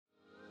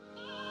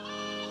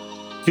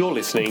You're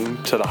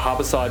listening to the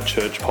Harbourside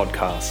Church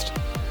podcast.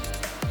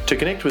 To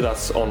connect with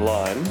us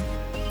online,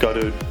 go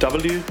to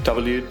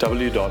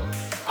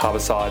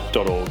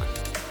www.harbourside.org.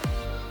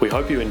 We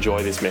hope you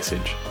enjoy this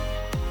message.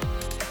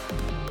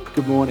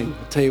 Good morning.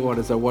 I'll tell you what,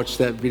 as I watched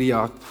that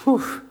video,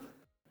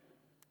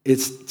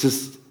 it's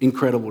just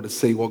incredible to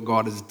see what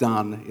God has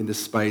done in the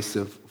space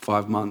of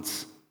 5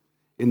 months,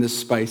 in the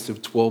space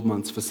of 12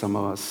 months for some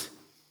of us.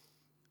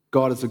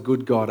 God is a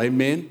good God,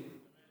 amen?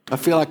 I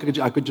feel like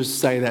I could just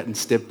say that and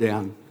step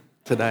down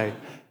today.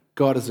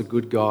 God is a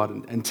good God,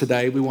 and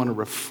today we want to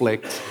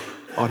reflect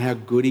on how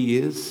good He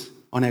is,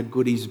 on how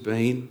good He's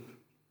been,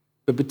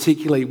 but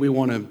particularly we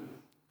want to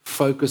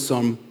focus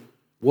on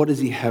what does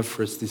He have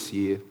for us this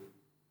year.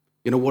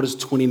 You know, what does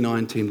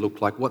 2019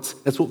 look like?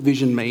 That's what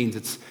vision means.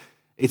 It's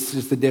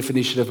just the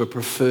definition of a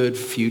preferred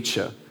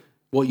future.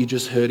 What you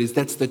just heard is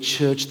that's the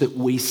church that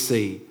we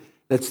see.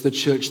 That's the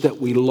church that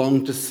we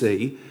long to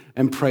see.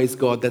 And praise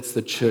God, that's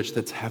the church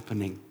that's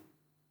happening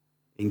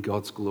in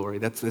God's glory.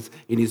 That's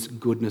in His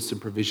goodness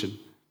and provision.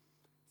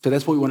 So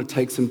that's what we want to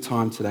take some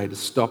time today to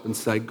stop and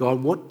say,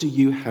 God, what do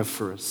you have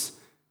for us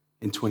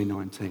in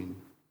 2019?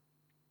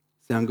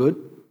 Sound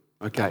good?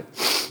 Okay.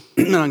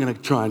 I'm going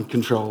to try and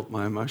control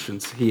my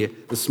emotions here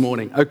this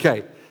morning.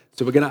 Okay,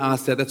 so we're going to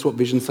ask that. That's what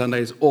Vision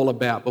Sunday is all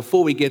about.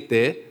 Before we get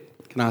there,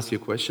 can I ask you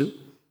a question?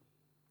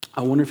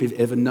 I wonder if you've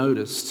ever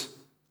noticed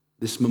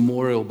this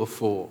memorial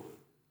before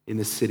in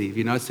the city. If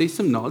you know, I see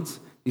some nods.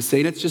 You've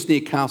seen it. It's just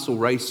near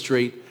Castlereagh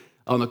Street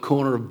on the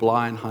corner of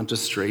Bligh and Hunter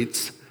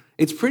Streets.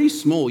 It's pretty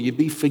small. You'd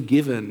be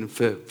forgiven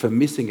for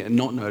missing it and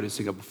not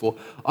noticing it before.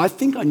 I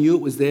think I knew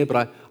it was there,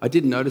 but I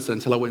didn't notice it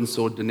until I went and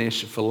saw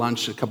Dinesh for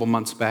lunch a couple of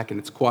months back, and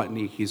it's quite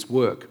near his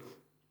work.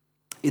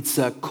 It's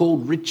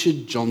called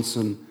Richard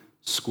Johnson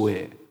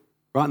Square,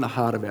 right in the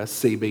heart of our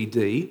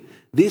CBD.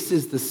 This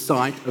is the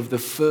site of the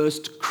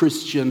first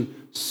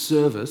Christian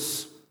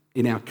service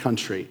in our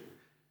country.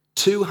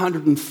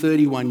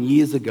 231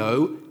 years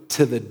ago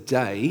to the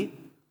day,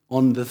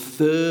 on the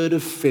 3rd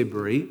of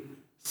February,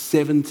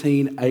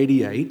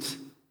 1788,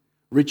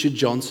 Richard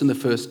Johnson, the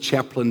first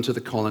chaplain to the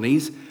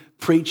colonies,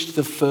 preached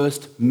the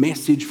first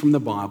message from the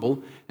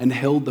Bible and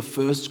held the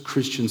first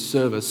Christian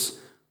service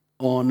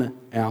on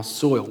our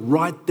soil,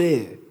 right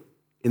there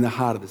in the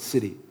heart of the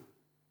city.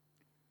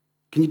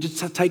 Can you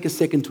just take a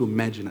second to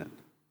imagine it?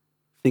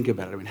 Think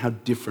about it. I mean, how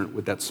different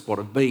would that spot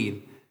have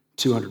been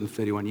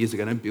 231 years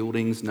ago? No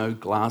buildings, no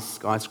glass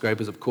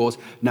skyscrapers, of course,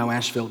 no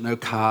asphalt, no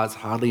cars,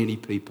 hardly any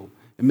people.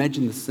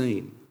 Imagine the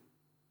scene.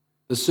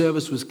 The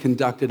service was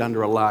conducted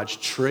under a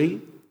large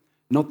tree,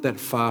 not that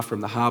far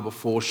from the harbour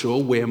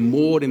foreshore, where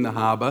moored in the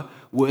harbour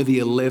were the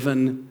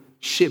 11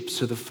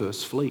 ships of the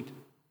First Fleet.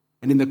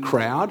 And in the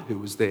crowd, who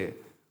was there?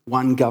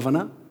 One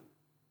governor,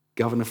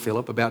 Governor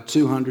Phillip, about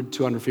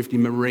 250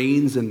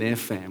 Marines and their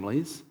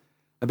families,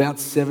 about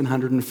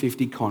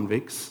 750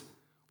 convicts,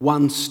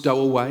 one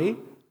stowaway,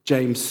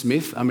 James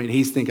Smith. I mean,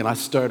 he's thinking, I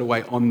stowed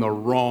away on the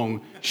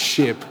wrong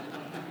ship.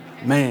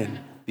 Man,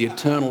 the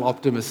eternal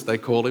optimist, they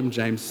call him,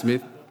 James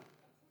Smith.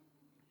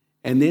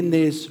 And then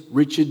there's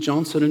Richard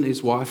Johnson and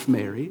his wife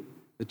Mary,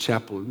 the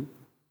chaplains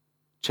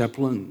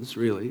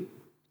really,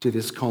 to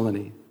this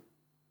colony.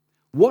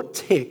 What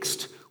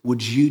text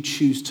would you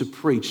choose to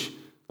preach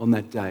on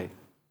that day?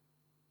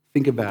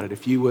 Think about it.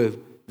 If you were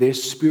their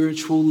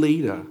spiritual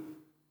leader,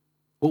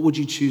 what would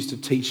you choose to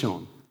teach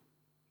on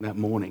that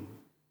morning?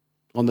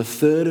 On the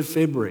 3rd of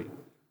February,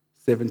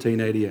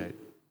 1788.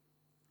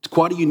 It's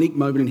quite a unique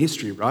moment in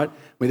history, right? I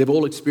mean, they've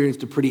all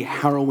experienced a pretty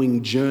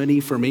harrowing journey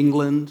from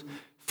England,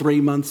 3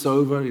 months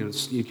over.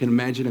 You can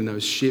imagine in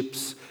those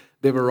ships.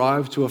 They've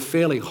arrived to a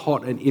fairly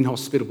hot and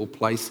inhospitable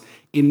place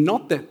in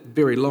not that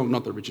very long,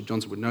 not that Richard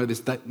Johnson would know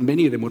this, that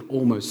many of them would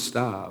almost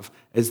starve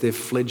as their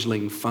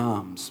fledgling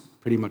farms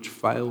pretty much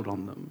failed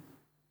on them.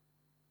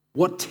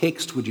 What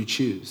text would you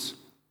choose?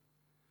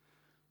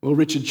 Well,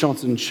 Richard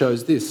Johnson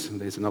chose this, and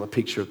there's another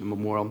picture of the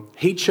memorial.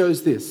 He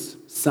chose this,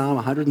 Psalm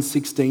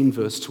 116,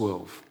 verse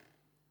 12.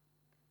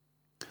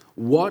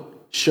 What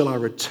shall I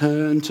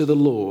return to the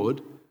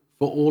Lord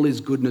for all His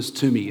goodness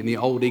to me? In the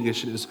Old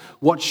English it is,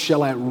 what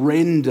shall I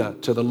render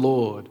to the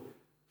Lord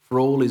for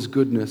all His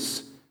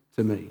goodness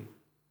to me?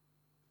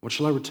 What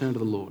shall I return to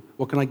the Lord?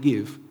 What can I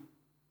give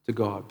to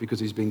God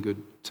because He's been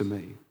good to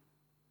me?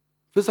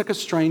 Feels like a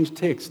strange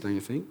text, don't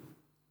you think?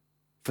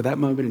 For that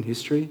moment in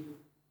history.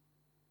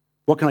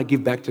 What can I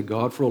give back to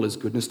God for all His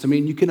goodness to me?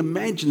 And you can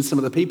imagine some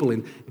of the people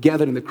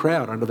gathered in the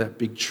crowd under that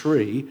big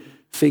tree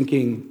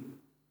thinking,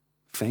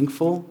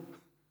 thankful?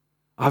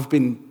 I've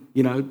been,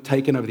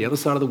 taken over the other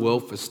side of the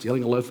world for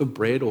stealing a loaf of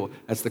bread, or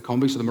as the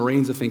convicts or the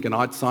Marines are thinking,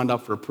 I'd signed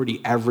up for a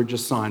pretty average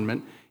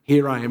assignment.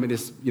 Here I am in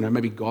this,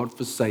 maybe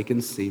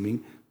God-forsaken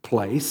seeming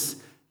place.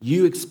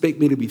 You expect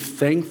me to be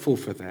thankful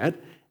for that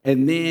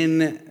and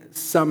then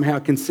somehow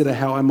consider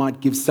how I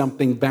might give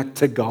something back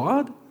to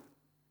God?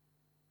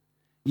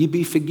 You'd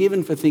be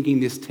forgiven for thinking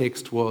this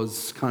text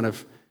was kind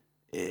of,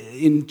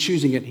 in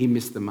choosing it, he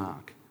missed the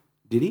mark.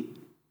 Did he?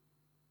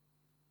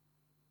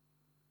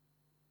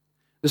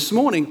 This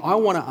morning, I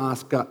want to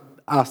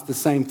ask the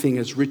same thing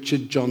as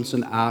Richard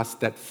Johnson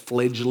asked that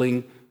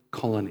fledgling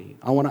colony.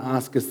 I want to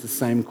ask us the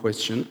same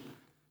question.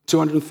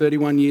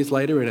 231 years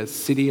later, in a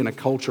city and a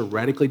culture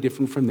radically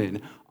different from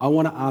then, I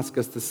want to ask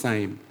us the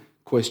same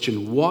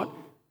question. What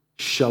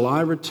shall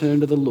I return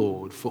to the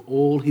Lord for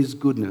all his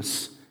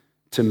goodness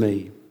to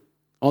me?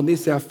 On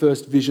this, our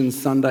first Vision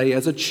Sunday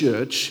as a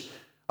church,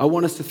 I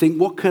want us to think,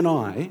 what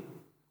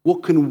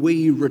can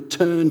we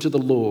return to the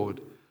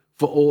Lord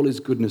for all his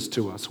goodness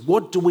to us?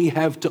 What do we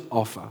have to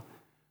offer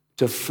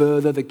to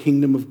further the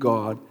kingdom of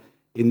God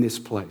in this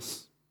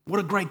place? What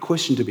a great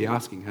question to be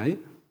asking, hey?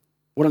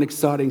 What an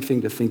exciting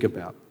thing to think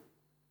about.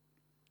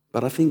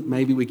 But I think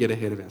maybe we get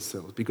ahead of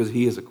ourselves, because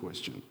here's a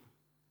question.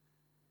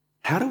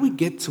 How do we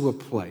get to a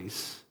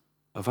place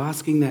of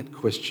asking that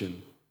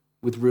question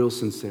with real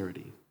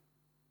sincerity?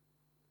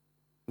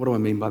 What do I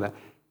mean by that?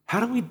 How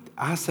do we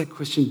ask that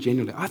question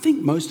genuinely? I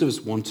think most of us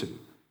want to.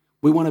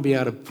 We want to be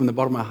able to, from the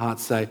bottom of our heart,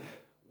 say,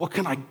 what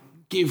can I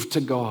give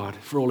to God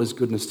for all his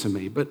goodness to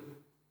me? But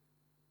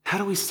how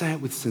do we say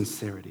it with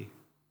sincerity?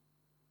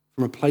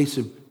 From a place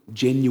of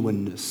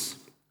genuineness. I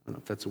don't know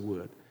if that's a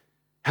word.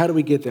 How do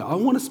we get there? I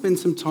want to spend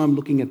some time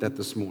looking at that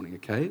this morning,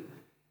 okay?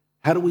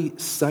 How do we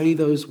say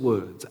those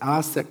words?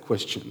 Ask that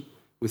question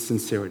with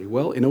sincerity.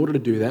 Well, in order to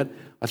do that,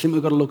 I think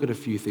we've got to look at a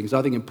few things.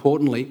 I think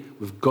importantly,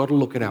 we've got to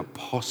look at our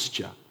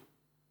posture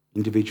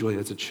individually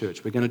as a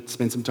church. We're going to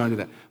spend some time doing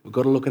that. We've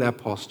got to look at our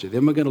posture.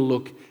 Then we're going to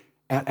look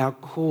at our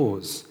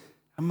cause,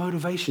 our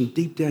motivation,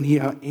 deep down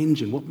here, our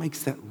engine. What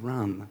makes that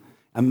run?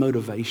 Our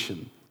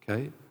motivation,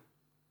 okay? And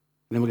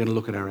then we're going to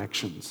look at our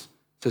actions.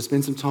 So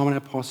spend some time on our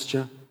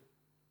posture,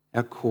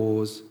 our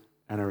cause,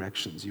 and our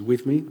actions. You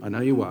with me? I know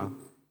you are.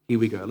 Here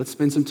we go. Let's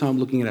spend some time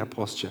looking at our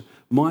posture.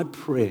 My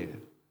prayer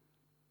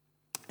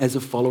as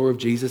a follower of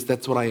Jesus,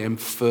 that's what I am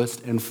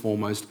first and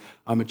foremost.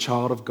 I'm a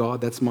child of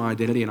God. That's my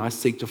identity, and I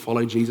seek to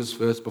follow Jesus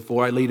first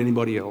before I lead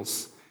anybody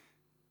else.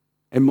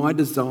 And my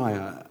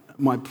desire,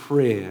 my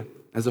prayer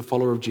as a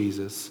follower of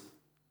Jesus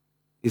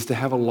is to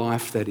have a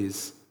life that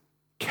is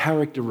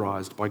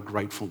characterized by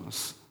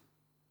gratefulness.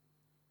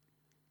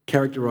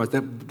 Characterized,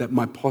 that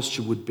my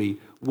posture would be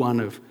one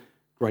of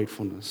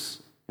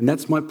gratefulness. And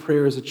that's my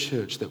prayer as a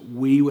church, that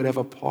we would have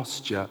a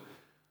posture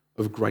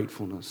of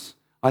gratefulness.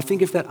 I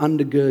think if that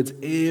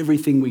undergirds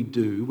everything we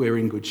do, we're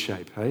in good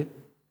shape, hey?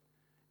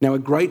 Now, a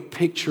great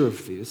picture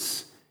of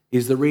this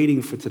is the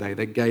reading for today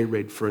that Gay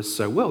read for us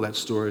so well, that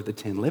story of the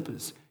 10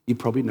 lepers. You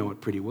probably know it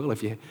pretty well,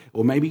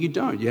 or maybe you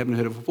don't. You haven't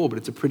heard it before, but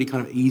it's a pretty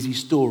kind of easy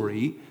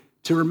story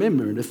to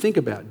remember and to think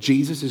about.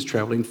 Jesus is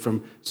traveling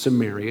from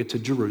Samaria to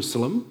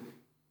Jerusalem.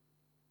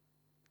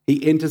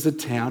 He enters a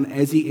town.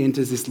 As he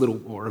enters this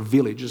a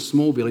village, a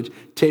small village,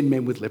 10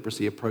 men with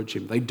leprosy approach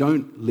him. They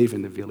don't live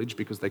in the village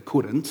because they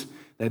couldn't.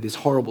 They had this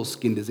horrible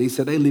skin disease,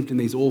 so they lived in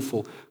these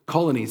awful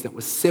colonies that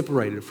were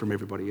separated from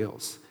everybody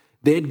else.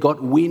 They'd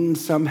got wind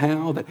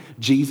somehow that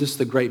Jesus,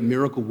 the great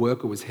miracle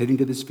worker, was heading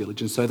to this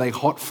village, and so they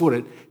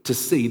hot-footed to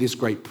see this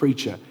great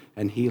preacher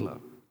and healer.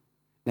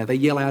 Now, they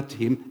yell out to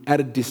him at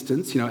a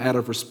distance, out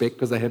of respect,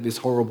 because they have this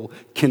horrible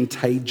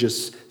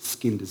contagious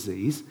skin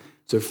disease.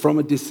 So from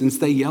a distance,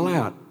 they yell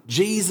out,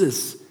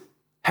 Jesus,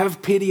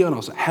 have pity on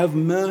us, have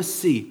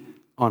mercy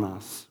on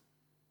us.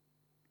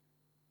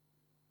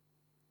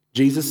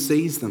 Jesus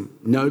sees them,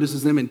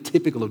 notices them, and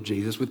typical of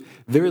Jesus, with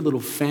very little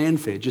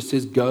fanfare, just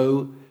says,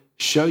 go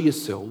show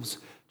yourselves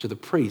to the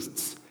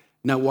priests.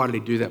 Now, why did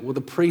he do that? Well,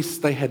 the priests,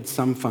 they had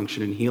some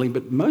function in healing,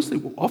 but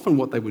often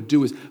what they would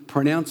do is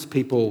pronounce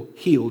people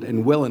healed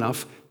and well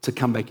enough to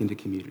come back into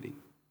community.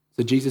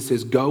 So Jesus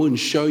says, go and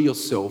show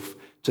yourself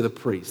to the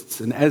priests.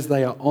 And as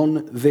they are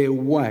on their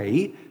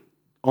way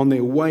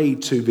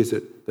to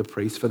visit the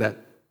priest for that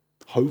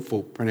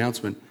hopeful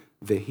pronouncement,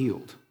 they're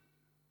healed.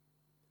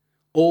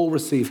 All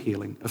receive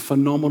healing, a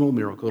phenomenal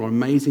miracle, an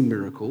amazing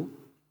miracle.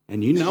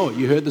 And you know it,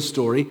 you heard the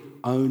story,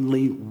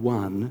 only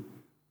one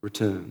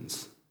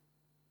returns.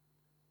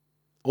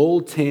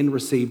 All 10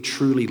 receive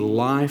truly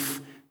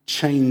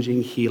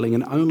life-changing healing,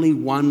 and only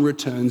one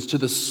returns to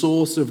the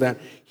source of that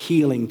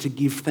healing to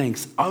give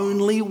thanks.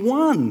 Only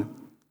one.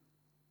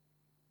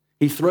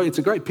 It's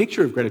a great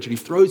picture of gratitude. He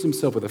throws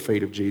himself at the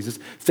feet of Jesus,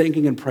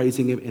 thanking and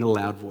praising him in a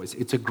loud voice.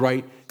 It's a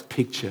great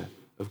picture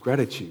of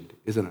gratitude,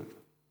 isn't it?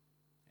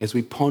 As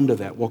we ponder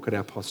that, what could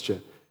our posture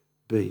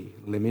be?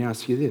 Let me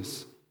ask you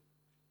this.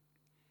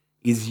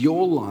 Is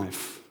your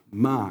life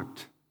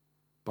marked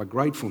by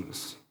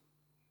gratefulness?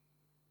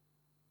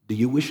 Do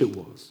you wish it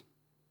was?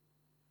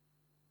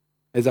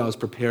 As I was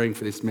preparing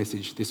for this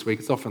message this week,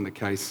 it's often the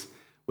case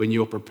when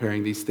you're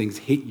preparing, these things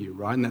hit you,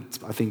 right? And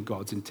that's, I think,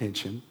 God's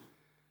intention.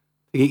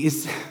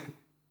 Is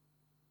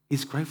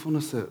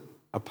gratefulness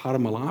a part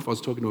of my life? I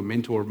was talking to a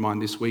mentor of mine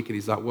this week, and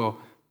he's like, well,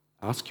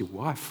 ask your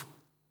wife.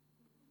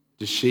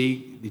 Does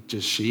she?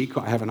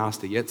 I haven't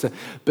asked her yet,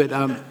 but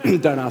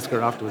don't ask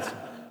her afterwards.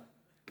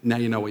 Now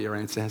you know what your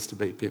answer has to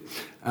be, Pip.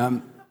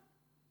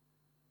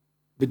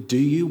 But do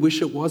you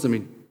wish it was? I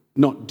mean,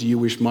 not do you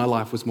wish my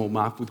life was more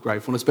marked with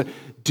gratefulness, but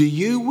do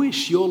you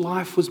wish your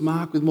life was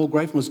marked with more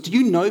gratefulness? Do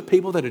you know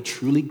people that are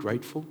truly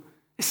grateful?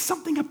 There's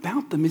something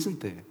about them, isn't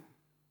there?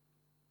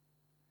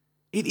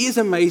 It is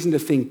amazing to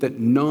think that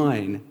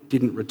 9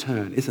 didn't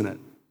return, isn't it?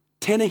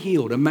 10 are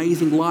healed,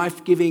 amazing,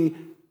 life-giving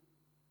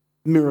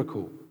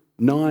miracle.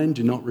 9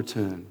 do not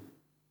return.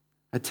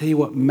 I tell you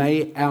what,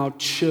 may our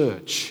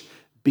church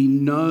be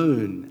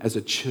known as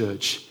a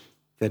church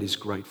that is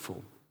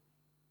grateful.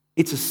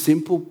 It's a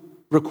simple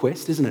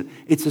request, isn't it?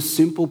 It's a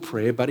simple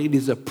prayer, but it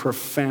is a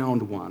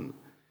profound one.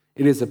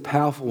 It is a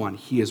powerful one.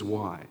 Here's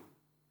why.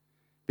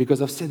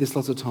 Because I've said this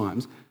lots of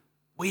times,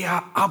 we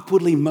are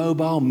upwardly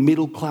mobile,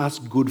 middle-class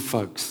good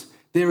folks.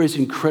 There is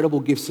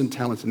incredible gifts and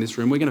talents in this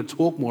room. We're going to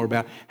talk more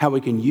about how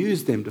we can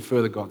use them to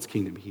further God's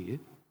kingdom here.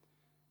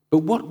 But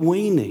what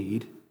we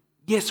need,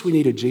 yes, we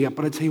need a G up,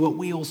 but I tell you what,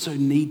 we also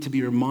need to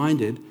be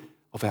reminded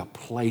of our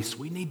place.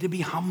 We need to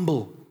be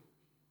humble,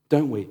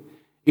 don't we?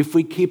 If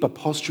we keep a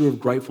posture of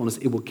gratefulness,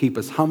 it will keep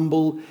us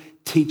humble,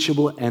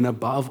 teachable, and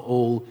above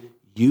all,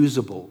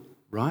 usable,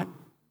 right?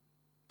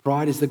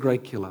 Pride is the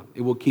great killer.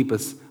 It will keep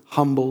us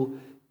humble,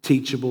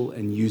 teachable,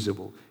 and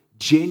usable.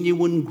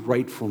 Genuine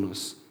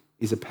gratefulness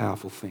is a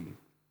powerful thing.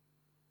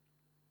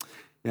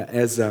 Now,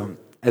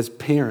 as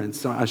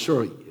parents, I'm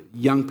sure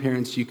young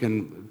parents, you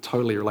can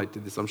totally relate to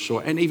this, I'm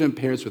sure, and even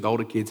parents with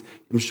older kids,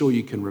 I'm sure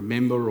you can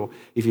remember, or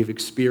if you've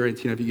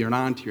experienced, if you're an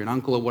aunt, you're an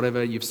uncle or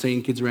whatever, you've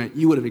seen kids around,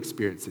 you would have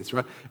experienced this,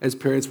 right? As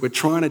parents, we're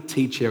trying to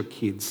teach our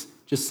kids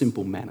just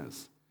simple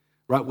manners,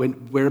 right?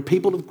 We're a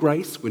people of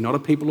grace, we're not a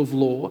people of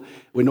law,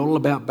 we're not all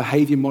about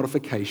behaviour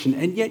modification,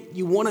 and yet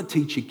you want to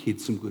teach your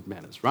kids some good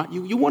manners, right?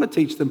 You want to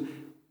teach them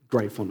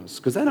gratefulness,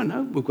 because they don't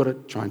know, we've got to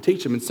try and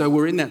teach them. And so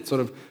we're in that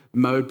sort of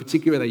mode,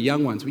 particularly the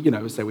young ones. We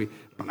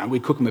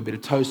cook them a bit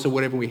of toast or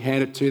whatever, we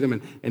hand it to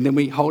them, and then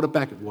we hold it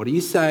back. What do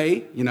you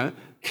say?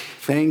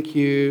 Thank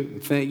you,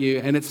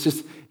 and it's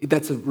just,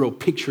 that's a real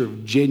picture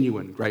of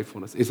genuine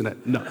gratefulness, isn't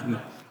it? No,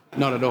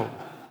 not at all.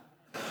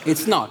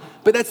 It's not,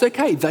 but that's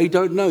okay. They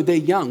don't know, they're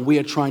young. We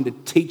are trying to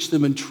teach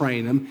them and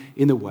train them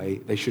in the way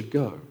they should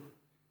go.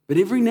 But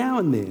every now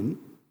and then,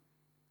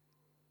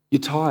 you're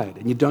tired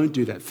and you don't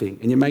do that thing,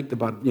 and you make you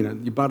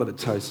butter the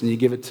toast and you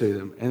give it to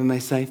them, and then they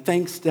say,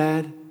 "Thanks,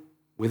 Dad,"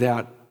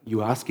 without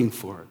you asking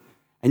for it.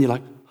 And you're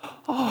like,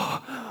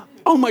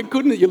 oh my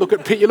goodness, you look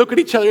at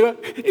each other, you're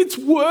like, it's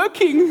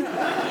working.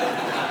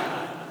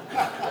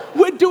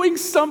 We're doing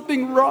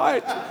something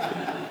right.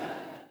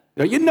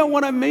 You know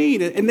what I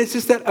mean? And there's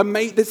just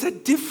there's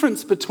that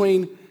difference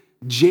between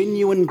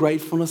genuine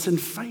gratefulness and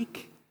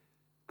fake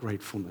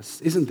gratefulness,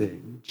 isn't there?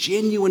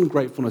 Genuine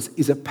gratefulness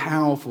is a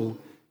powerful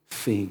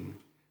thing.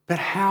 But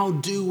how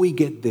do we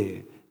get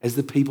there as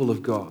the people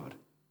of God?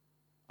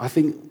 I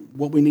think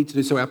what we need to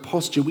do, so our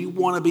posture, we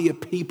want to be a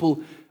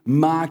people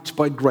marked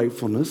by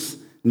gratefulness.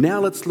 Now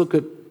let's look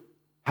at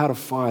how to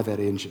fire that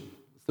engine.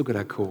 Let's look at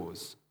our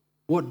cause.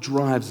 What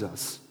drives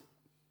us?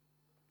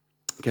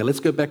 Okay, let's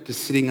go back to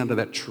sitting under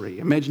that tree.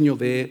 Imagine you're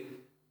there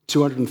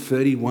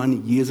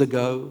 231 years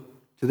ago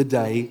to the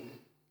day,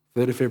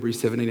 3rd of February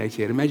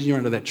 1788. Imagine you're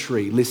under that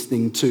tree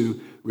listening to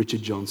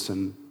Richard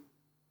Johnson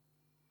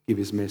give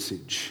his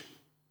message.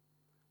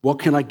 What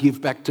can I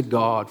give back to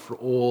God for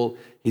all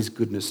his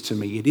goodness to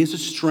me? It is a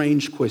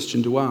strange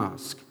question to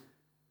ask.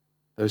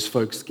 Those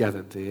folks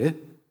gathered there,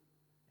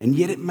 and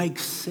yet it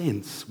makes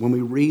sense when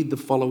we read the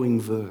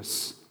following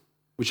verse,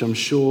 which I'm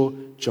sure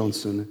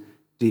Johnson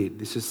did.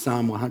 This is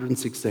Psalm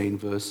 116,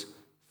 verse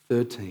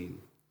 13.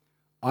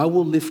 I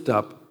will lift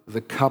up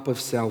the cup of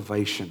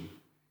salvation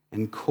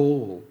and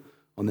call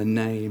on the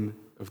name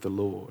of the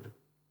Lord.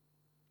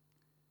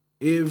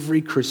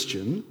 Every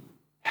Christian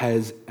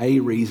has a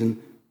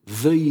reason,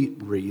 the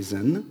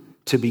reason,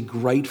 to be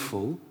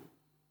grateful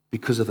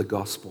because of the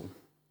gospel.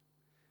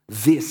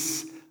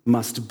 This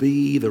must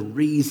be the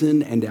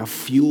reason and our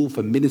fuel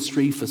for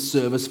ministry, for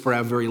service, for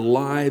our very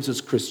lives as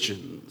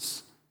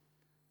Christians.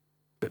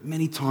 But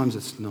many times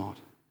it's not.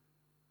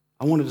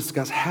 I want to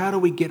discuss, how do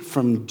we get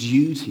from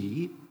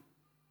duty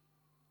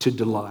to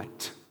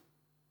delight?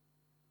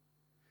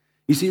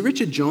 You see,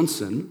 Richard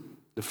Johnson,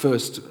 the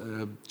first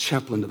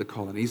chaplain to the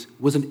colonies,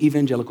 was an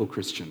evangelical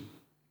Christian.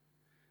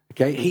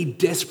 Okay, he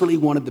desperately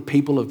wanted the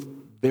people of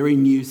very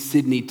new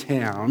Sydney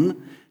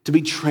town to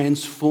be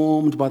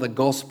transformed by the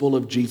gospel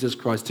of Jesus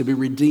Christ, to be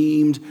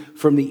redeemed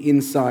from the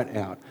inside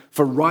out,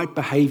 for right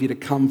behaviour to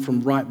come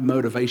from right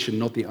motivation,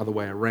 not the other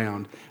way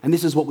around. And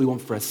this is what we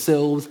want for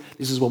ourselves.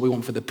 This is what we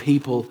want for the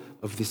people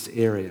of this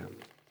area.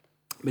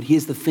 But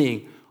here's the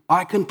thing.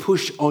 I can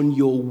push on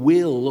your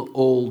will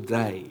all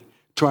day,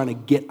 trying to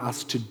get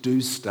us to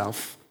do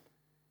stuff,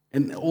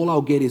 and all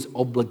I'll get is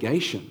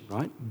obligation,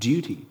 right?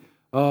 Duty.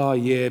 Oh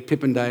yeah,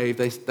 Pip and Dave,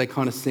 they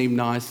kind of seem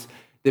nice.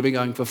 They've been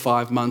going for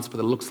 5 months, but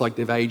it looks like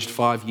they've aged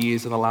 5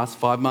 years in the last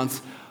 5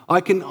 months.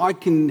 I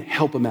can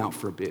help them out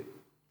for a bit.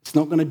 It's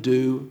not going to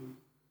do.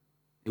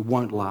 It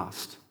won't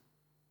last.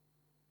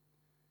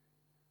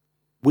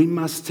 We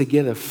must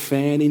together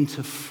fan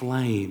into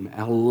flame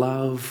our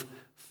love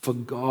for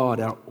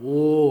God, our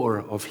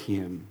awe of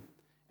Him,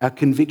 our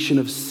conviction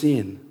of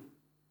sin,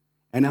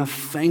 and our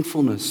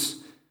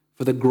thankfulness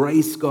for the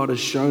grace God has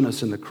shown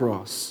us in the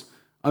cross.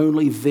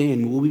 Only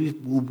then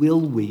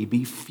will we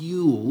be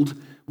fueled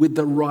with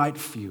the right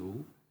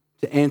fuel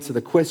to answer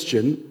the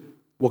question,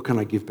 what can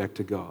I give back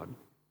to God?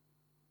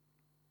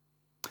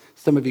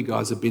 Some of you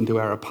guys have been to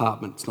our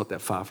apartment. It's not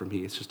that far from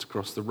here. It's just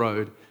across the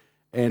road.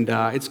 And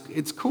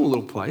it's a cool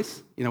little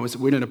place. You know,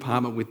 we're in an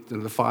apartment with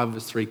the five of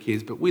us, 3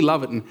 kids, but we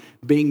love it. And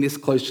being this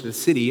close to the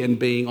city and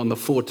being on the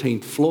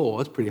 14th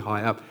floor, it's pretty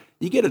high up,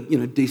 you get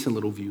a decent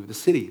little view of the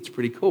city. It's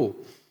pretty cool.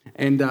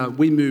 And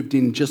we moved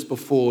in just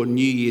before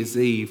New Year's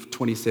Eve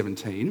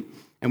 2017,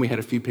 and we had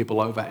a few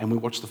people over and we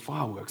watched the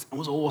fireworks. It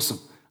was awesome.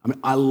 I mean,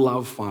 I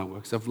love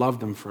fireworks. I've loved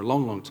them for a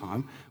long, long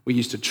time. We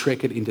used to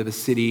trek it into the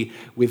city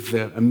with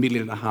 1.5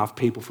 million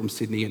people from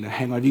Sydney. And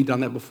hang on, have you done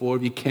that before?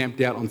 Have you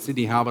camped out on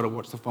Sydney Harbour to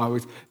watch the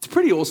fireworks? It's a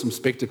pretty awesome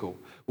spectacle.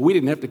 But we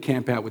didn't have to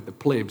camp out with the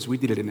plebs. We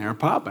did it in our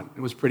apartment.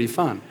 It was pretty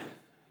fun.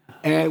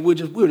 And we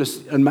were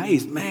just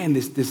amazed. Man,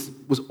 this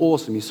was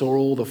awesome. You saw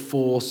all the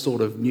 4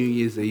 sort of New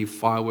Year's Eve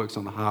fireworks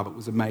on the harbour. It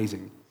was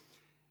amazing.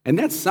 And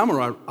that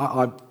summer,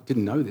 I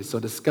didn't know this. So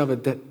I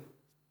discovered that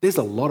there's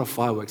a lot of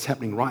fireworks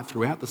happening right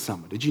throughout the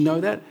summer. Did you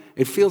know that?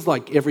 It feels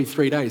like every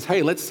 3 days,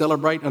 hey, let's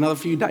celebrate another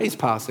few days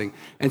passing.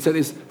 And so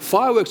there's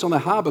fireworks on the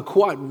harbour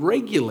quite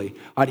regularly.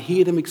 I'd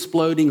hear them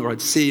exploding, or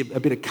I'd see a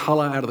bit of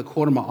colour out of the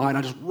corner of my eye, and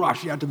I'd just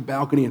rush out to the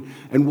balcony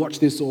and watch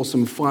this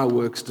awesome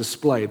fireworks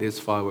display. There's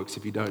fireworks,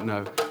 if you don't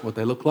know what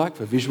they look like,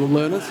 for visual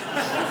learners.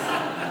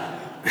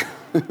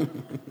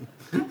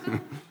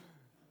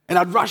 And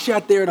I'd rush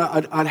out there and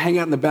I'd hang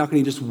out in the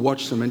balcony and just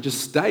watch them and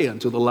just stay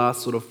until the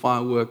last sort of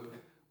firework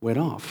went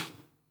off.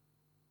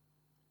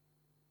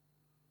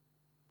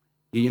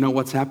 You know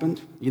what's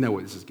happened? You know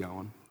where this is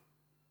going.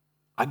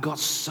 I got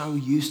so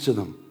used to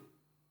them.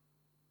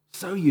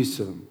 So used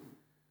to them.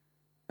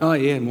 Oh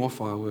yeah, more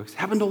fireworks.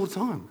 Happened all the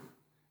time.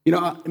 You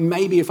know,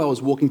 maybe if I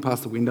was walking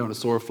past the window and I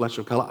saw a flash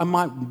of colour, I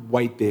might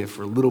wait there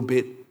for a little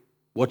bit,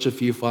 watch a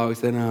few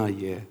fireworks, then,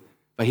 yeah. If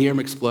I hear them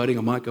exploding,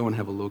 I might go and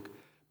have a look.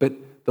 But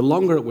the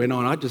longer it went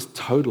on, I just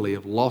totally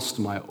have lost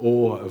my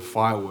awe of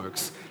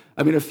fireworks.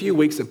 I mean, a few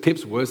weeks ago,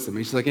 Pip's worse than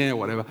me. She's like, yeah,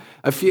 whatever.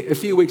 A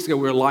few weeks ago,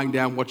 we were lying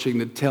down watching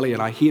the telly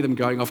and I hear them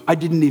going off. I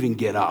didn't even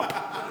get up.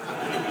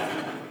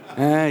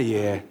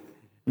 Yeah.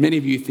 Many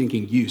of you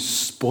thinking, you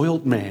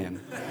spoilt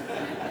man.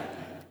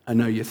 I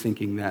know you're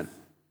thinking that.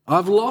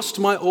 I've lost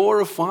my awe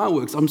of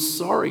fireworks. I'm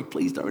sorry.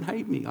 Please don't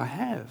hate me. I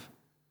have.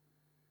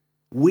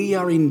 We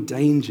are in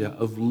danger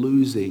of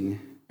losing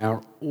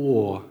our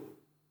awe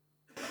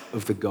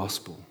of the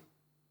gospel.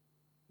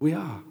 We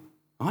are.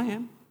 I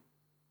am.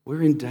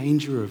 We're in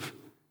danger of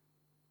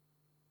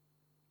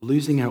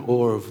losing our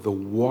awe of the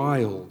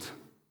wild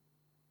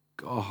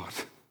God,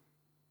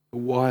 the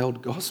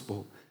wild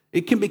gospel.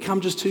 It can become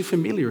just too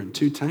familiar and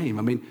too tame.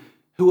 I mean,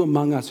 who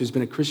among us who's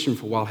been a Christian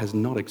for a while has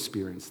not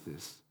experienced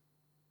this?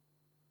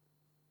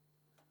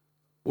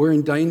 We're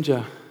in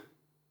danger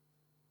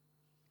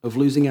of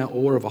losing our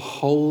awe of a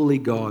holy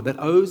God that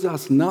owes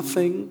us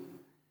nothing,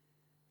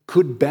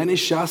 could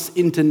banish us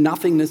into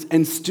nothingness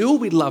and still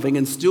be loving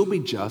and still be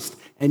just,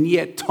 and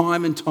yet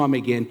time and time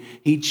again,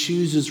 he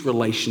chooses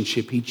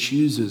relationship, he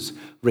chooses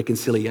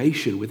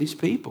reconciliation with his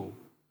people.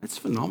 That's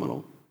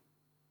phenomenal.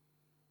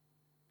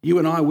 You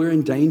and I, we're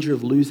in danger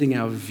of losing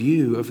our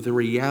view of the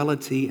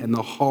reality and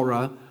the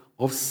horror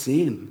of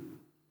sin.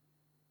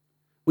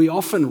 We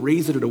often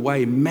reason it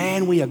away.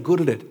 Man, we are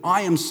good at it.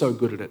 I am so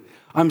good at it.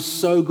 I'm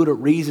so good at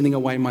reasoning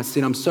away my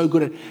sin. I'm so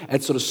good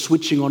at sort of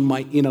switching on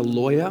my inner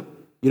lawyer,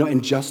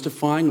 and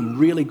justifying. I'm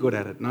really good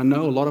at it. And I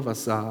know a lot of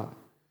us are.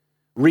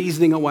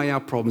 Reasoning away our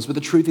problems. But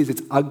the truth is,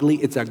 it's ugly.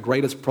 It's our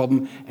greatest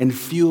problem. And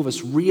few of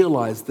us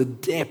realize the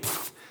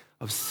depth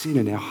of sin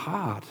in our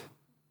heart.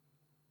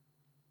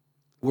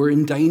 We're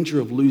in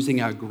danger of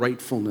losing our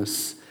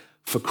gratefulness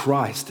for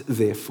Christ,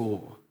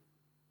 therefore.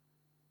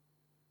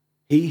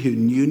 He who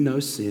knew no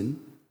sin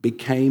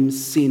became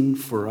sin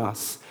for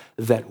us,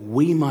 that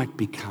we might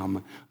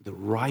become the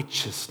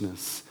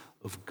righteousness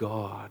of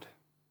God.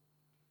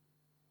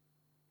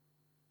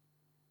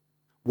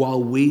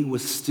 While we were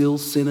still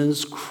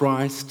sinners,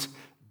 Christ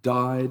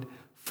died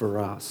for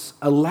us.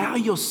 Allow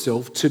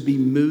yourself to be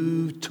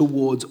moved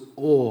towards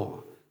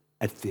awe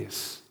at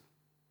this.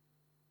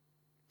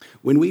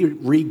 When we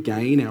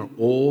regain our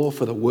awe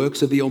for the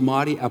works of the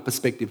Almighty, our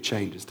perspective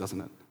changes, doesn't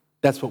it?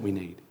 That's what we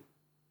need.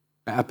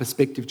 Our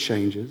perspective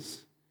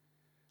changes.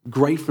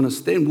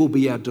 Gratefulness then will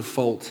be our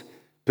default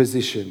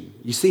position.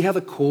 You see how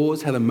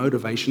the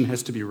motivation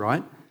has to be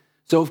right?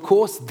 So of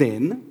course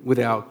then, with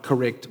our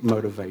correct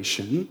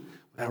motivation,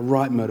 our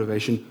right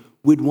motivation,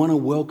 we'd want to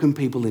welcome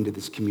people into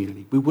this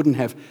community. We wouldn't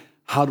have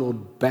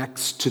huddled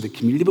backs to the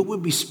community, but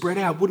we'd be spread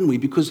out, wouldn't we?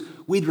 Because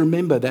we'd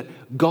remember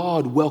that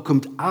God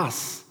welcomed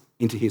us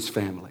into his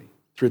family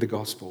through the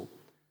gospel.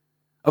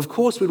 Of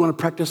course, we'd want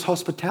to practice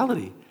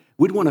hospitality.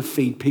 We'd want to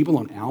feed people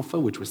on Alpha,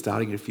 which we're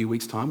starting in a few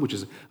weeks' time, which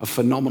is a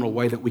phenomenal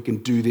way that we can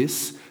do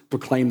this,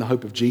 proclaim the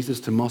hope of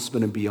Jesus to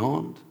Mossman and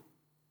beyond.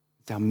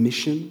 It's our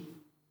mission.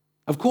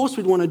 Of course,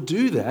 we'd want to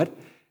do that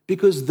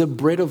because the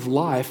bread of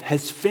life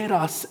has fed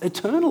us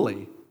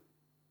eternally.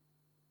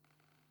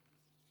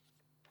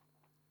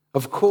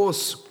 Of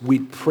course,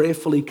 we'd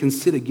prayerfully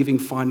consider giving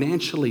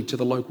financially to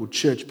the local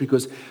church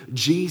because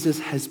Jesus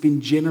has been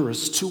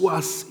generous to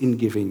us in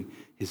giving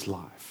his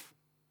life.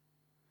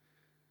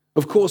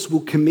 Of course,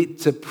 we'll commit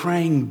to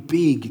praying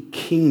big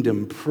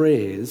kingdom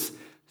prayers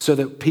so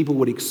that people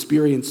would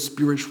experience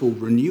spiritual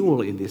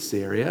renewal in this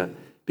area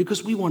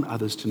because we want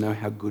others to know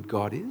how good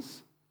God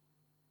is.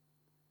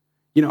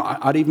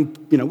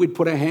 We'd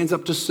put our hands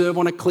up to serve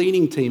on a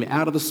cleaning team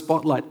out of the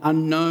spotlight,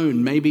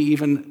 unknown, maybe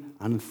even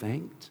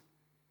unthanked.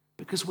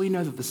 Because we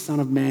know that the Son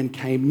of Man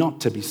came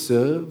not to be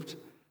served,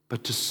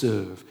 but to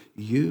serve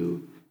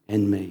you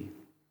and me.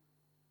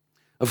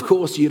 Of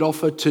course, you'd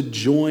offer to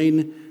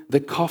join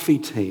the coffee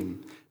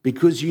team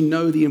because you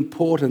know the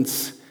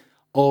importance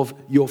of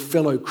your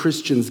fellow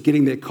Christians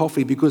getting their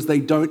coffee because they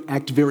don't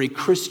act very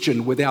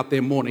Christian without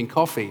their morning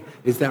coffee.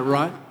 Is that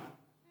right?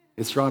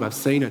 It's right, I've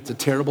seen it. It's a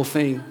terrible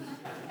thing.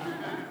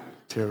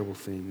 Terrible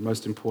thing.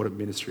 Most important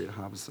ministry at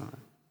Harbourside.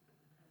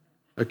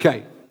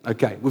 Okay.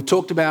 We've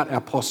talked about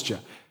our posture.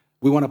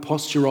 We want a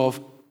posture of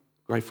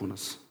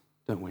gratefulness,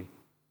 don't we?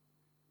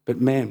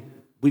 But man,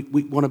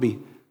 we want to be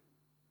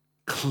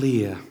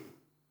clear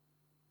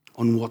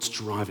on what's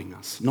driving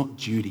us, not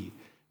duty,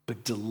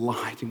 but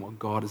delight in what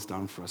God has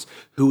done for us,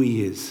 who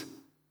he is,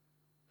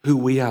 who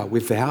we are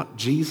without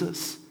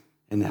Jesus,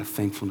 and our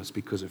thankfulness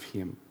because of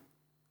him.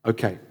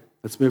 Okay,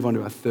 let's move on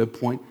to our third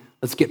point.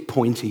 Let's get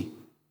pointy.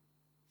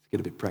 Let's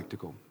get a bit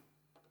practical.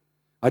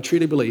 I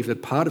truly believe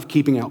that part of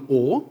keeping our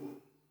awe,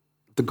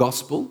 the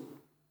gospel,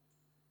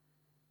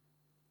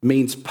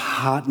 means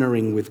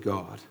partnering with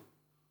God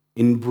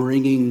in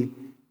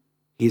bringing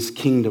his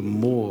kingdom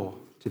more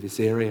to this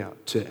area,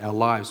 to our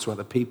lives, to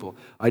other people.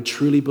 I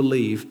truly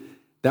believe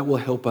that will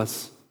help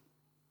us.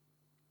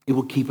 It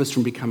will keep us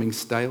from becoming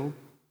stale.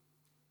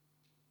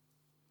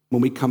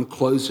 When we come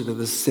closer to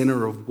the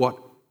center of what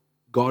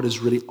God is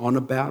really on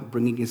about,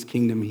 bringing his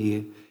kingdom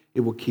here, it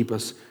will keep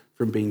us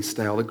from being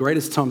stale. The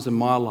greatest times in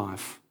my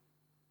life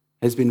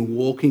has been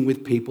walking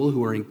with people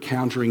who are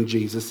encountering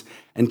Jesus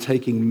and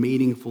taking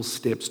meaningful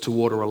steps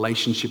toward a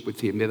relationship with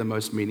him. They're the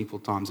most meaningful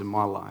times in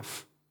my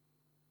life.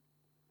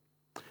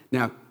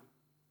 Now,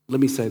 let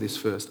me say this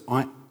first.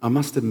 I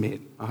must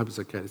admit, I hope it's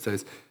okay to say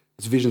this,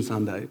 it's Vision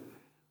Sunday,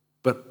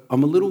 but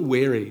I'm a little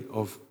wary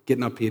of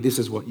getting up here, this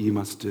is what you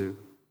must do.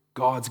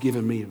 God's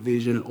given me a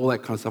vision and all that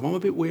kind of stuff. I'm a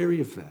bit wary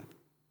of that.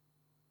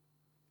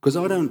 Because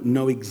I don't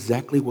know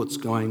exactly what's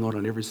going on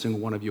in every single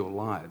one of your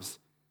lives.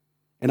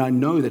 And I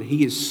know that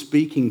he is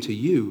speaking to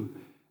you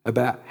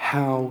about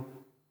how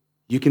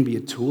you can be a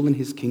tool in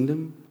his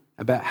kingdom,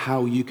 about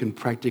how you can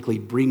practically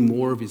bring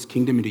more of his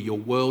kingdom into your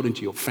world,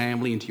 into your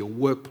family, into your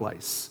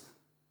workplace.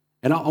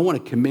 And I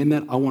want to commend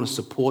that. I want to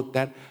support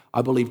that.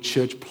 I believe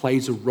church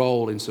plays a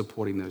role in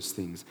supporting those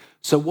things.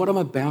 So what I'm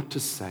about to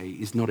say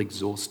is not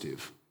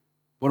exhaustive.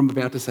 What I'm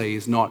about to say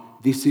is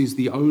not, this is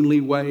the only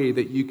way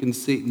that you can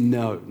see.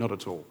 No, not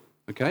at all.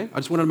 Okay? I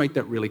just want to make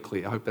that really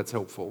clear. I hope that's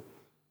helpful.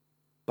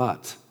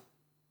 But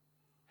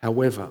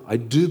however, I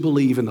do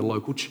believe in the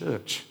local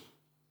church,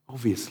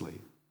 obviously.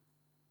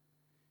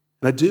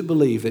 And I do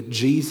believe that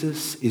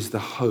Jesus is the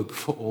hope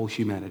for all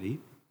humanity.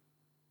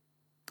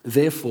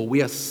 Therefore,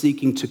 we are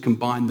seeking to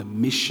combine the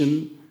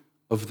mission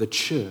of the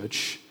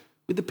church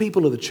with the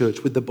people of the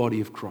church, with the body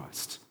of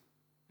Christ.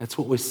 That's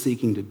what we're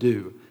seeking to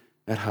do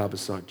at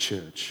Harbourside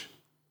Church.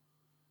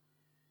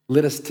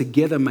 Let us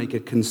together make a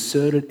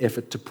concerted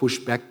effort to push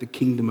back the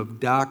kingdom of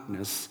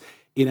darkness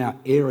in our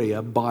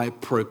area by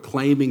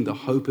proclaiming the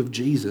hope of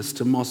Jesus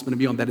to Mosman and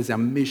beyond. That is our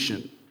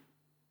mission.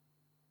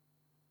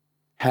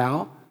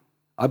 How?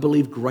 I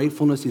believe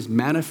gratefulness is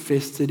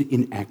manifested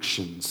in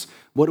actions.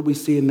 What do we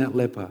see in that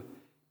leper?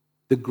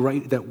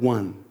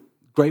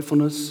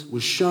 Gratefulness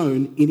was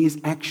shown in his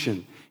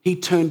action. He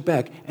turned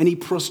back and he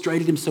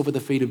prostrated himself at the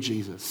feet of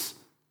Jesus.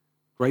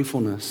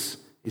 Gratefulness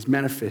is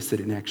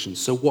manifested in action.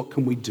 So what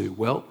can we do?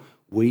 Well,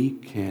 we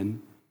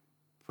can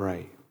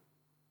pray.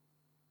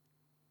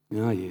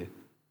 Oh, yeah.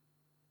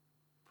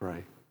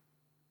 Pray.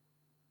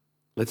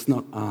 Let's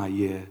not,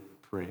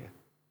 prayer.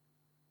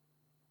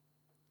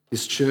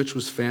 This church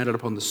was founded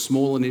upon the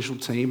small initial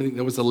team. I think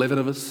there was 11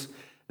 of us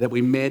that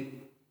we met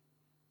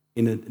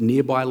in a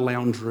nearby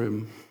lounge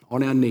room.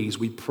 On our knees,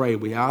 we pray.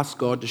 We ask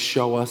God to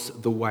show us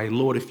the way.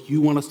 Lord, if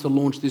you want us to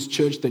launch this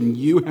church, then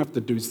you have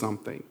to do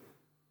something.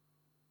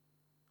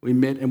 We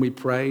met and we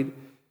prayed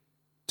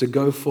to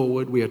go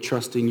forward. We are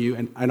trusting you.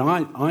 And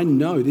I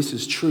know this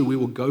is true. We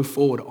will go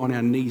forward on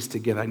our knees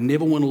together. I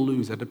never want to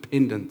lose our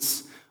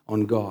dependence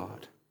on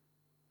God.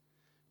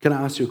 Can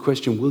I ask you a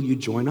question? Will you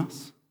join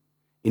us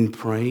in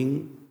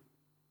praying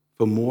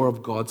for more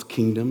of God's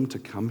kingdom to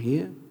come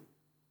here?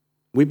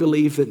 We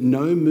believe that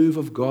no move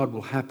of God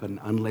will happen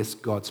unless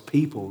God's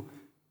people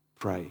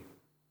pray.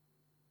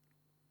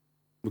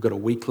 We've got a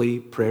weekly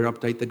prayer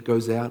update that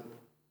goes out.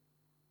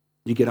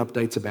 You get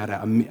updates about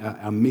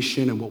our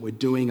mission and what we're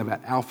doing,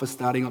 about Alpha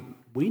starting up.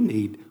 We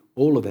need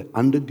all of that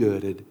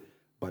undergirded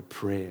by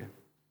prayer.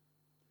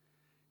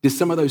 Did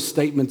some of those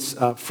statements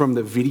from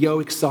the video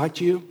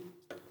excite you?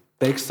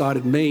 They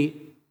excited me.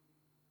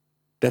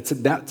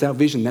 That's our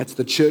vision. That's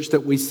the church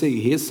that we see.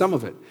 Here's some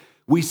of it.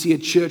 We see a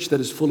church that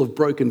is full of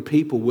broken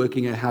people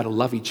working out how to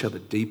love each other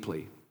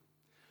deeply.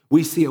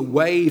 We see a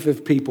wave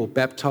of people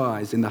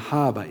baptized in the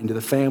harbour into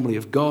the family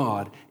of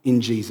God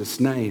in Jesus'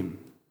 name.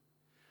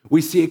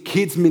 We see a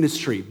kids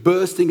ministry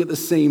bursting at the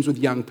seams with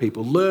young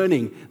people,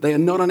 learning they are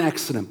not an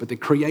accident, but the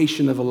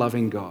creation of a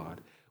loving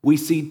God. We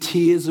see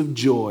tears of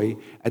joy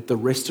at the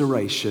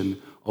restoration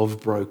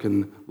of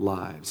broken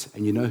lives.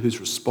 And you know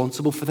who's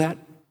responsible for that?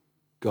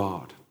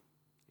 God.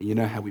 And you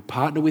know how we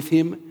partner with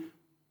him?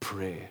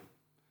 Prayer.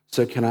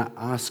 So can I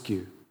ask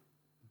you,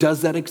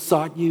 does that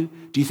excite you?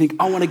 Do you think,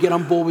 I want to get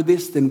on board with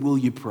this? Then will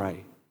you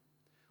pray?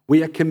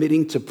 We are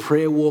committing to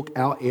Prayer Walk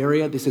our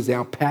area. This is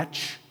our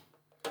patch.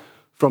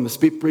 From the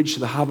Spit Bridge to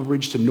the Harbour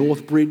Bridge to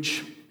North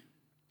Bridge.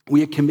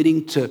 We are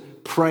committing to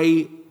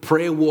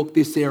prayer walk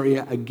this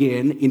area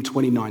again in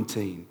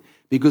 2019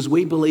 because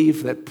we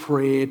believe that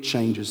prayer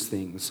changes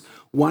things.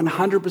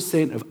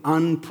 100% of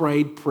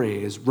unprayed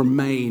prayers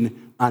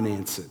remain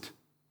unanswered.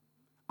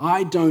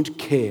 I don't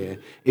care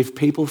if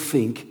people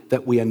think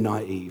that we are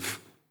naive.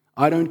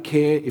 I don't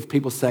care if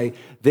people say,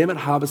 them at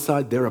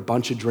Harbourside, they're a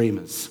bunch of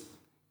dreamers.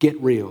 Get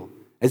real,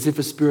 as if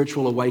a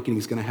spiritual awakening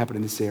is going to happen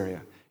in this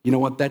area. You know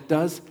what that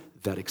does?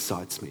 That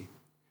excites me.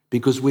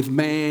 Because with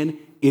man,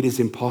 it is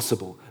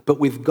impossible. But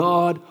with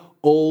God,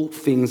 all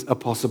things are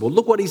possible.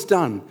 Look what he's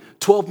done.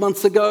 12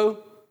 months ago,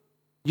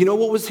 you know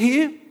what was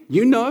here?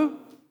 You know.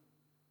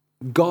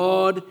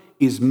 God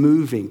is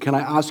moving. Can I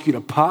ask you to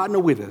partner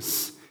with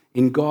us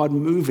in God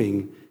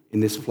moving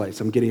in this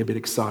place? I'm getting a bit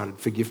excited.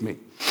 Forgive me.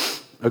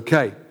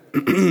 Okay.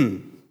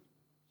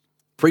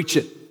 Preach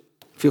it.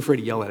 Feel free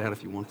to yell that out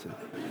if you want to.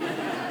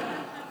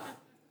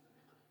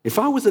 If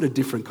I was at a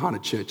different kind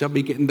of church, I'd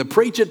be getting the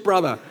preach it,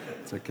 brother.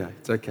 It's okay.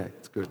 It's okay.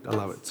 It's good. I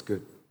love it. It's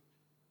good.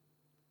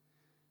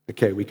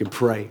 Okay, we can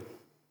pray.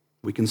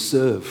 We can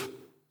serve.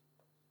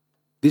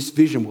 This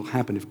vision will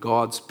happen if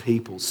God's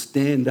people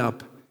stand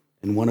up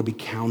and want to be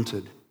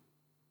counted.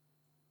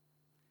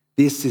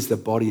 This is the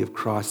body of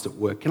Christ at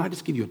work. Can I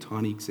just give you a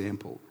tiny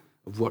example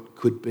of what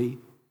could be?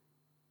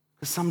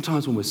 Because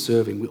sometimes when we're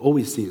serving, we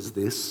always see is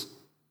this.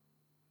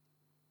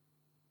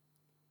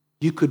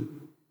 You could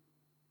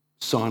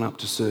sign up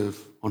to serve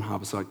on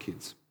Harbourside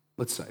Kids.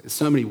 Let's say. There's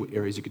so many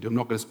areas you could do. I'm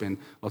not going to spend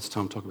lots of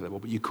time talking about that,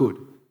 but you could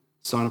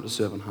sign up to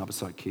serve on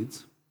Harbourside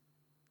Kids.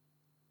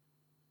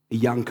 A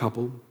young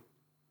couple,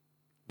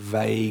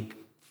 vague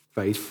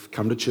faith,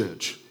 come to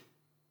church.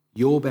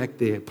 You're back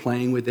there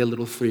playing with their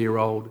little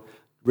 3-year-old,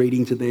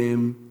 reading to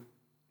them,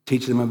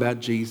 teaching them about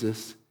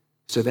Jesus,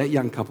 so that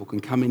young couple can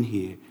come in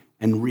here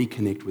and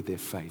reconnect with their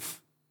faith.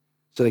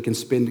 So they can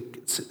spend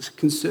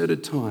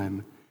concerted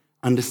time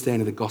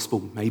understanding the gospel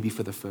maybe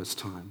for the first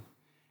time.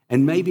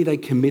 And maybe they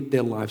commit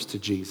their lives to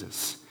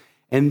Jesus.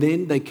 And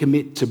then they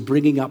commit to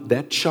bringing up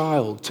that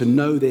child to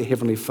know their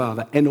Heavenly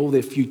Father and all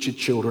their future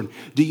children.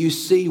 Do you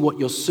see what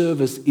your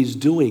service is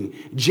doing?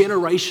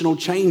 Generational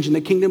change in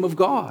the kingdom of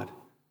God.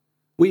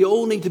 We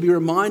all need to be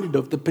reminded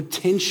of the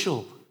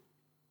potential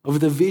of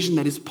the vision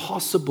that is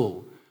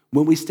possible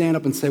when we stand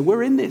up and say,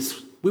 we're in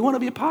this. We want to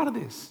be a part of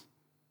this.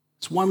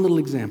 It's one little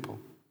example.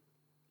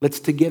 Let's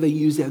together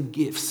use our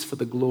gifts for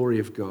the glory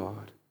of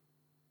God.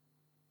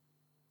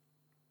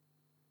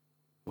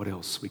 What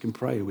else? We can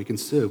pray, we can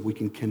serve, we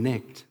can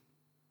connect.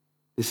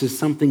 This is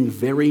something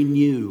very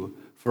new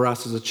for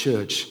us as a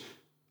church.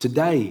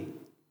 Today,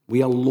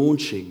 we are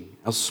launching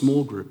our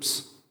small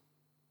groups.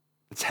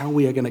 That's how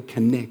we are going to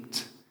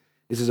connect.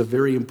 This is a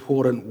very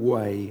important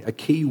way, a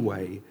key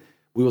way.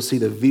 We will see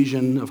the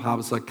vision of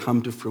Harbourside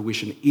come to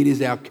fruition. It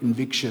is our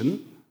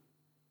conviction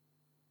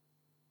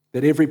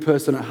that every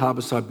person at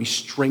Harbourside be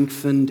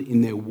strengthened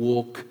in their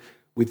walk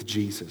with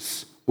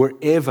Jesus,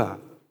 wherever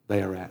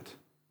they are at.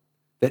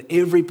 That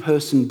every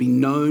person be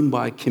known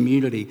by a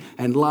community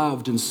and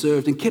loved and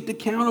served and kept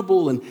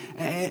accountable and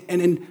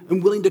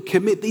willing to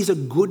commit. These are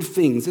good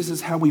things. This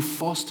is how we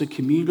foster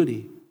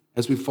community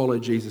as we follow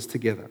Jesus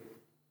together.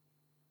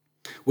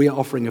 We are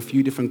offering a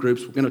few different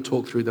groups. We're going to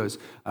talk through those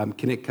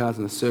Connect cards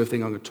and the serve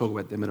thing. I'm going to talk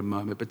about them in a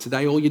moment. But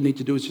today, all you need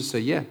to do is just say,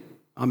 yeah,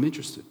 I'm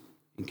interested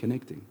in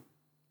connecting.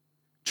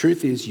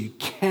 Truth is, you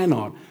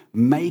cannot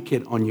make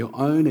it on your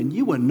own, and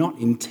you were not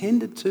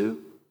intended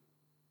to.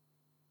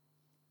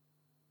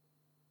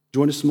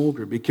 Join a small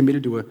group. Be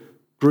committed to a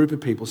group of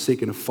people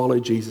seeking to follow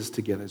Jesus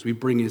together as we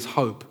bring his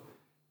hope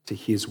to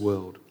his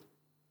world.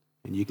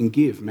 And you can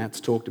give. Matt's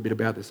talked a bit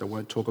about this. I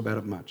won't talk about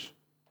it much.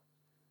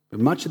 But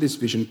much of this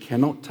vision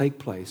cannot take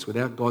place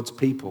without God's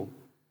people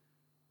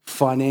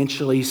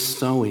financially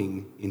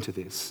sowing into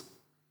this.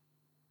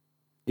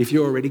 If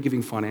you're already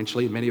giving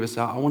financially, and many of us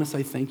are, I want to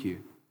say thank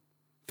you.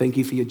 Thank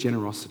you for your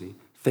generosity.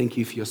 Thank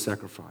you for your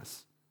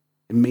sacrifice.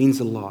 It means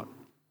a lot.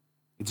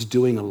 It's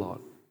doing a lot.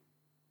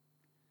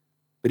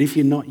 But if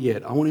you're not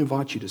yet, I want to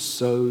invite you to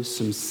sow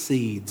some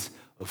seeds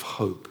of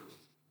hope.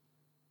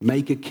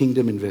 Make a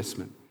kingdom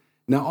investment.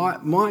 Now,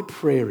 my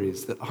prayer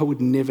is that I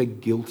would never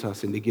guilt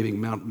us into giving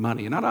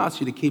money. And I'd ask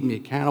you to keep me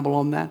accountable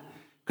on that,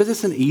 because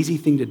it's an easy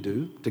thing to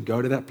do, to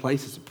go to that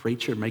place as a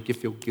preacher and make you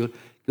feel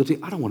guilty.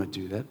 I don't want to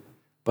do that.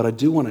 But I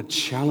do want to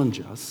challenge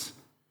us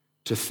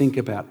to think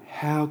about,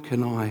 how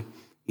can I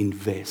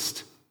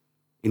invest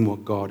in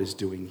what God is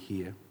doing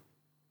here?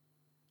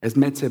 As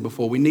Matt said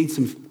before, we need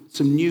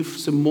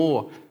some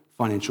more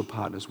financial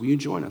partners. Will you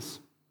join us?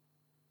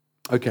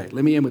 Okay,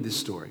 let me end with this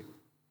story.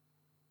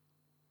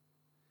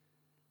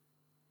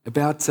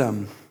 About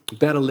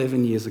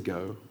 11 years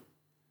ago,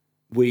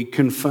 we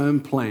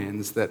confirmed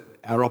plans that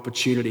our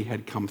opportunity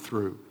had come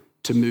through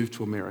to move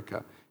to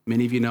America.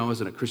 Many of you know I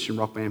was in a Christian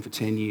rock band for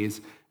 10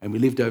 years, and we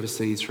lived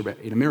overseas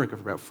in America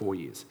for about 4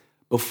 years.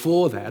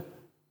 Before that,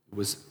 it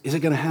was, is it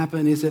going to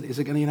happen? Is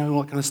it going to,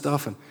 all that kind of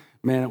stuff? And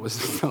man, it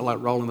felt like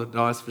rolling the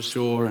dice for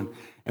sure.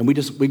 And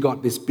we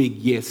got this big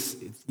yes,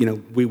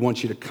 we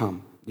want you to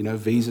come.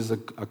 Visas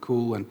are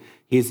cool, and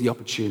here's the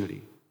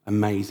opportunity.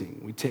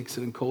 Amazing. We texted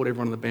and called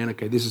everyone in the band,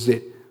 okay, this is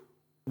it.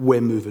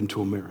 We're moving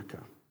to America.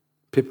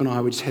 Pip and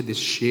I, we just had this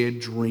shared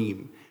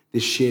dream,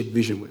 this shared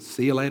vision. We'll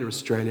see you later,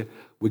 Australia.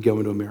 We're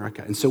going to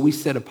America. And so we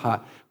set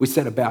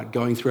about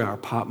going through our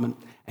apartment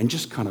and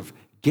just kind of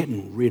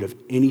getting rid of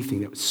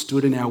anything that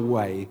stood in our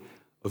way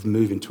of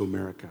moving to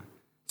America.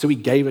 So we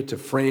gave it to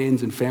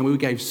friends and family. We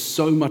gave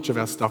so much of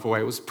our stuff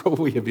away. It was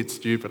probably a bit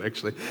stupid,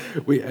 actually.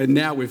 And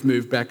now we've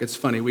moved back. It's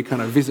funny. We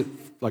kind of visit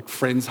like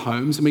friends'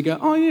 homes and we go,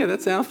 oh, yeah,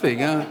 that's our thing.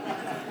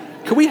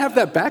 Can we have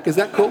that back? Is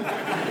that cool?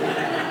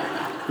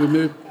 We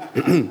moved.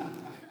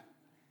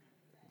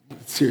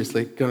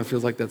 Seriously, kind of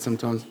feels like that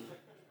sometimes.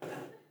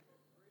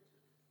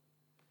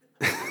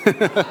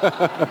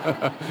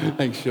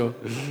 Thanks, Sean.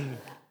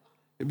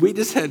 We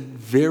just had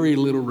very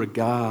little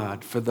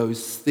regard for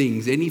those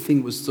things.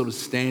 Anything was sort of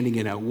standing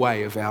in our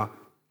way of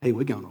hey,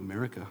 we're going to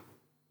America.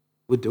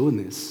 We're doing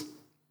this.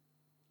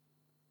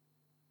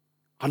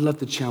 I'd love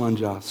to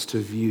challenge us to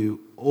view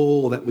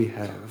all that we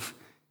have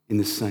in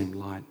the same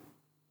light.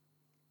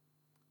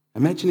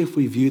 Imagine if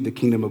we viewed the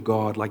kingdom of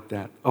God like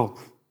that. Oh,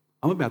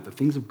 I'm about the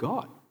things of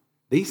God.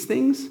 These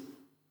things,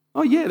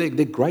 oh yeah,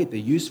 they're great, they're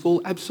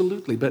useful,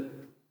 absolutely, but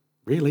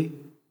really,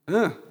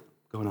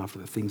 going after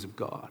the things of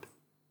God.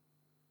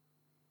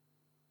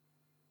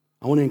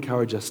 I want to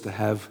encourage us to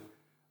have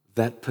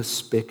that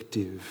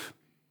perspective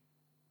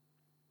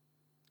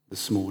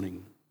this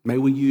morning. May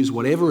we use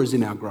whatever is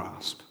in our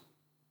grasp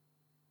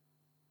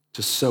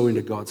to sow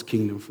into God's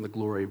kingdom from the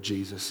glory of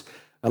Jesus.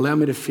 Allow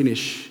me to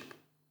finish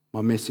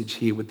my message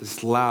here with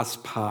this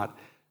last part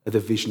of the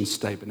vision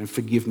statement, and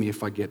forgive me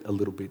if I get a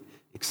little bit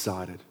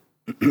excited.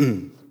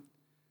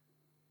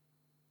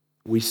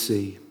 We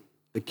see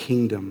the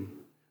kingdom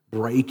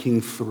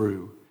breaking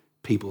through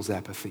people's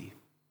apathy.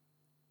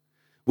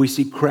 We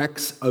see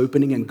cracks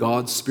opening and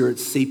God's Spirit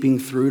seeping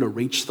through to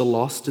reach the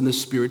lost and the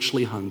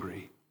spiritually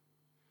hungry.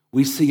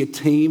 We see a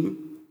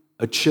team,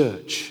 a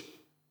church,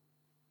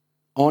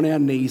 on our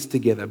knees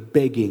together,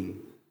 begging,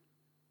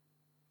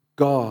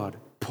 God,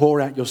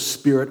 pour out your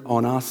Spirit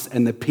on us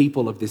and the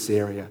people of this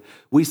area.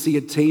 We see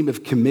a team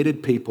of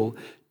committed people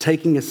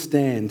taking a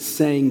stand,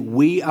 saying,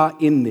 we are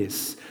in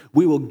this.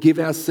 We will give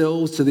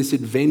ourselves to this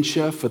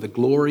adventure for the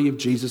glory of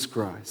Jesus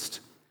Christ.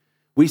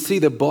 We see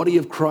the body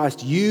of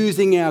Christ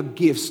using our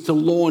gifts to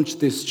launch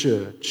this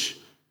church.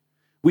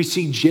 We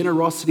see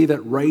generosity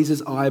that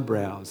raises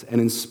eyebrows and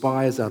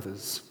inspires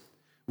others.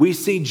 We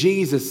see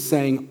Jesus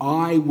saying,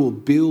 I will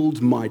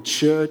build my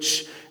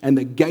church and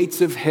the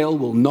gates of hell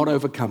will not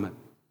overcome it.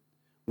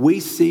 We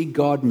see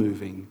God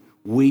moving.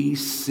 We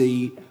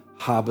see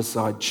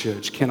Harborside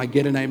Church. Can I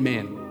get an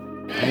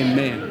amen?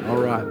 Amen.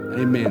 All right.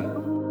 Amen.